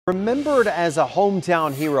Remembered as a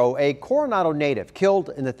hometown hero, a Coronado native killed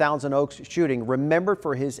in the Thousand Oaks shooting, remembered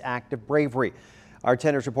for his act of bravery. Our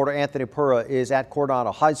 10 News reporter Anthony Pura is at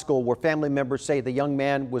Coronado High School, where family members say the young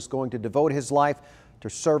man was going to devote his life to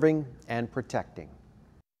serving and protecting.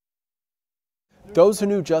 Those who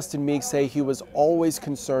knew Justin Meeks say he was always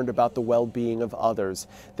concerned about the well-being of others.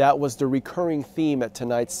 That was the recurring theme at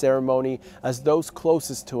tonight's ceremony as those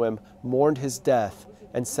closest to him mourned his death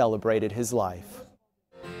and celebrated his life.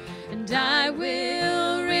 And I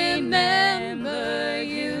will remember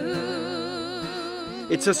you.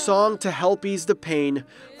 It's a song to help ease the pain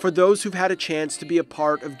for those who've had a chance to be a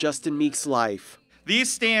part of Justin Meeks' life.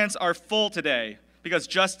 These stands are full today because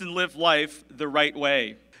Justin lived life the right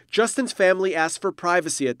way. Justin's family asked for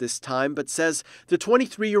privacy at this time, but says the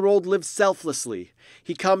 23-year-old lived selflessly.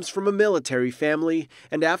 He comes from a military family,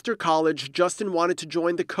 and after college, Justin wanted to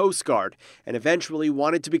join the Coast Guard and eventually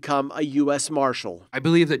wanted to become a U.S. Marshal. I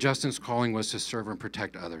believe that Justin's calling was to serve and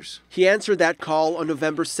protect others. He answered that call on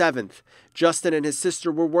November 7th. Justin and his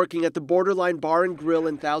sister were working at the Borderline Bar and Grill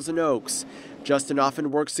in Thousand Oaks. Justin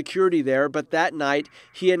often worked security there, but that night,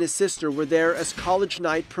 he and his sister were there as college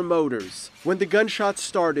night promoters. When the gunshots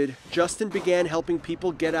started, Justin began helping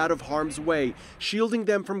people get out of harm's way, shielding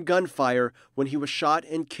them from gunfire when he was shot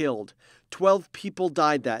and killed. 12 people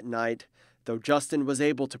died that night, though Justin was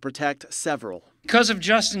able to protect several. Because of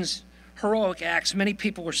Justin's heroic acts, many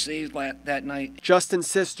people were saved that night. Justin's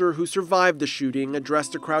sister, who survived the shooting,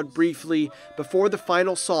 addressed the crowd briefly before the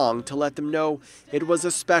final song to let them know it was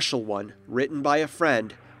a special one, written by a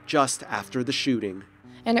friend just after the shooting.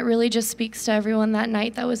 And it really just speaks to everyone that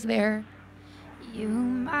night that was there. You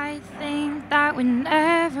might think that would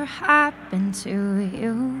never happen to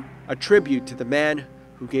you. A tribute to the man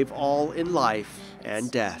who gave all in life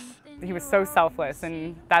and death. He was so selfless,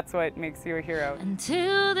 and that's what makes you a hero.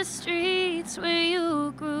 Until the streets where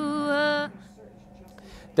you grew up.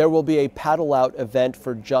 There will be a paddle out event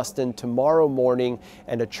for Justin tomorrow morning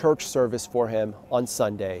and a church service for him on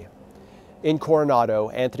Sunday. In Coronado,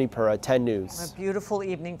 Anthony Pura, 10 News. A beautiful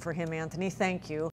evening for him, Anthony. Thank you.